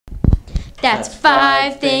That's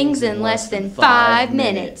 5 things in less than 5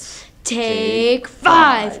 minutes. Take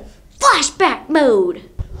 5. Flashback mode.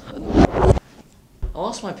 I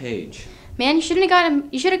lost my page. Man, you should have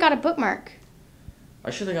got a bookmark. I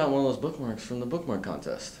should have gotten one of those bookmarks from the bookmark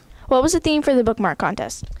contest. What was the theme for the bookmark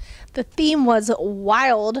contest? The theme was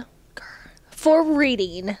wild for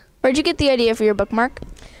reading. Where'd you get the idea for your bookmark?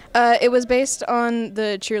 It was based on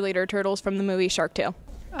the cheerleader turtles from the movie Shark Tale.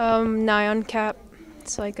 Nyan Cap.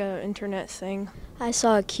 It's like an internet thing. I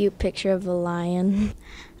saw a cute picture of a lion.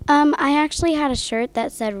 I actually had a shirt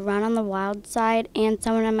that said "Run on the Wild Side," and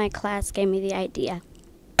someone in my class gave me the idea.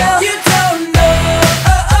 You don't know,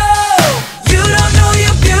 you don't know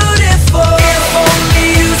you're beautiful. If only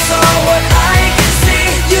you saw what I can see,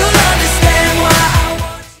 you'll understand why I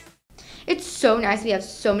want you. It's so nice we have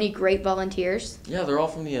so many great volunteers. Yeah, they're all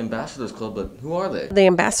from the Ambassadors Club, but who are they? The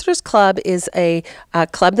Ambassadors Club is a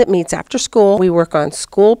club that meets after school. We work on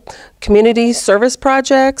school community service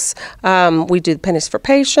projects. We do pennies for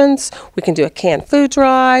patients. We can do a canned food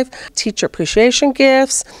drive, teacher appreciation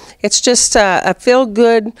gifts. It's just a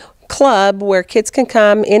feel-good club where kids can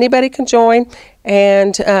come, anybody can join,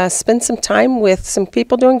 and spend some time with some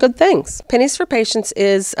people doing good things. Pennies for Patients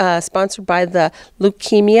is sponsored by the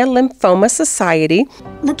Leukemia Lymphoma Society.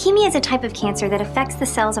 Leukemia is a type of cancer that affects the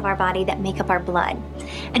cells of our body that make up our blood.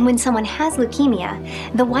 And when someone has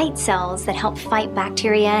leukemia, the white cells that help fight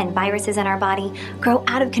bacteria and viruses in our body grow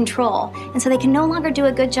out of control, and so they can no longer do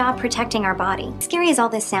a good job protecting our body. Scary as all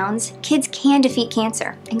this sounds, kids can defeat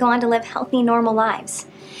cancer and go on to live healthy, normal lives.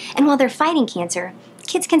 And while they're fighting cancer,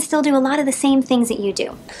 kids can still do a lot of the same things that you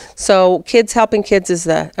do. So helping kids is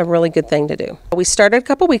a really good thing to do. We started a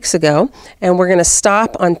couple weeks ago, and we're going to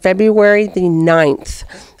stop on February the 9th.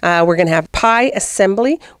 We're going to have pie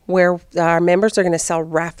assembly where our members are going to sell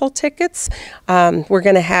raffle tickets. We're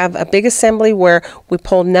going to have a big assembly where we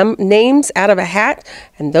pull names out of a hat,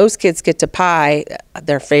 and those kids get to pie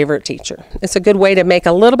their favorite teacher. It's a good way to make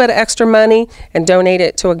a little bit of extra money and donate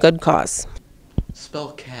it to a good cause.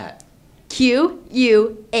 Spell cat.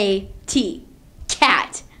 Q-U-A-T.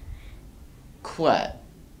 Cat. Quat.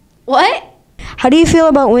 What? How do you feel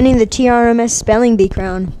about winning the TRMS Spelling Bee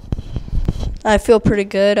crown? I feel pretty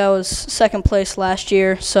good. I was second place last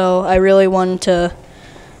year, so I really wanted to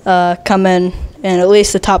come in at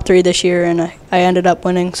least the top 3 this year, and I ended up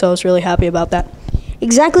winning, so I was really happy about that.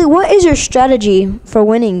 Exactly what is your strategy for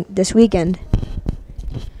winning this weekend?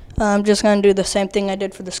 I'm just going to do the same thing I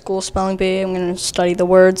did for the school spelling bee. I'm going to study the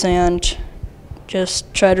words and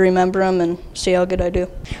just try to remember them and see how good I do.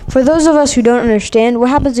 For those of us who don't understand,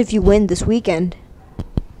 what happens if you win this weekend?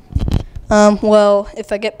 Well,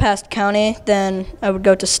 if I get past county, then I would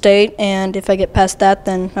go to state, and if I get past that,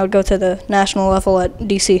 then I would go to the national level at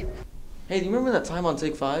DC. Hey, do you remember that time on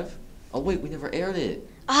Take 5? Oh wait, we never aired it.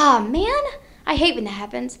 Ah, man. I hate when that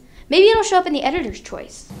happens. Maybe it'll show up in the editor's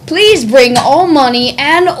choice. Please bring all money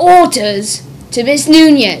and orders to Miss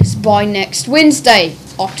Nunez by next Wednesday,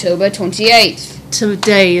 October 28th.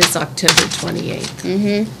 Today is October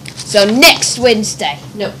 28th. So next Wednesday.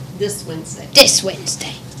 No, this Wednesday. This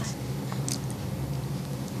Wednesday.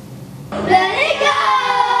 Let it go!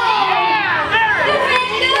 The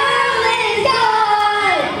red girl is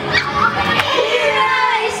gone! Here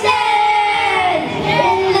I stand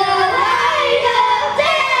in the light of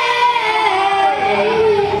day.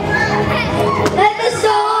 Let the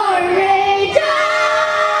storm rage on!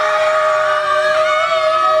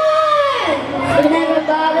 It'll never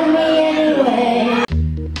bother me anyway.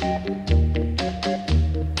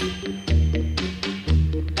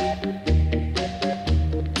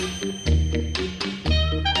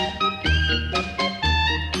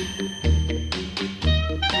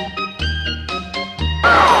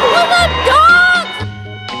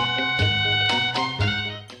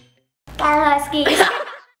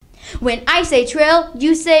 When I say trail,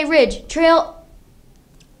 you say ridge. Trail.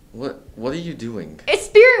 What are you doing? It's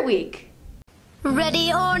Spirit Week.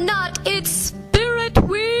 Ready or not, it's Spirit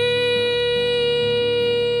Week!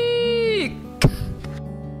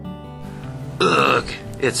 Ugh,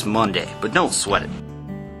 it's Monday, but don't sweat it.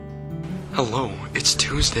 Hello, it's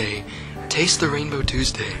Tuesday. Taste the Rainbow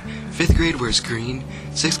Tuesday. 5th grade wears green,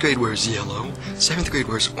 6th grade wears yellow, 7th grade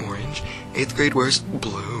wears orange, 8th grade wears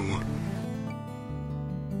blue.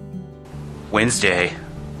 Wednesday.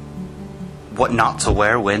 What not to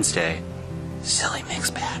wear Wednesday? Silly mix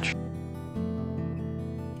badge.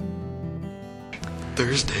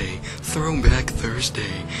 Thursday, Throwback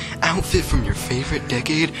Thursday. Outfit from your favorite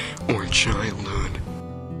decade or childhood.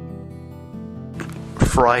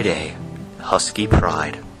 Friday, Husky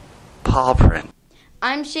Pride. Paw print.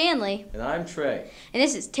 I'm Shanley. And I'm Trey. And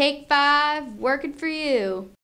this is Take 5, working for you.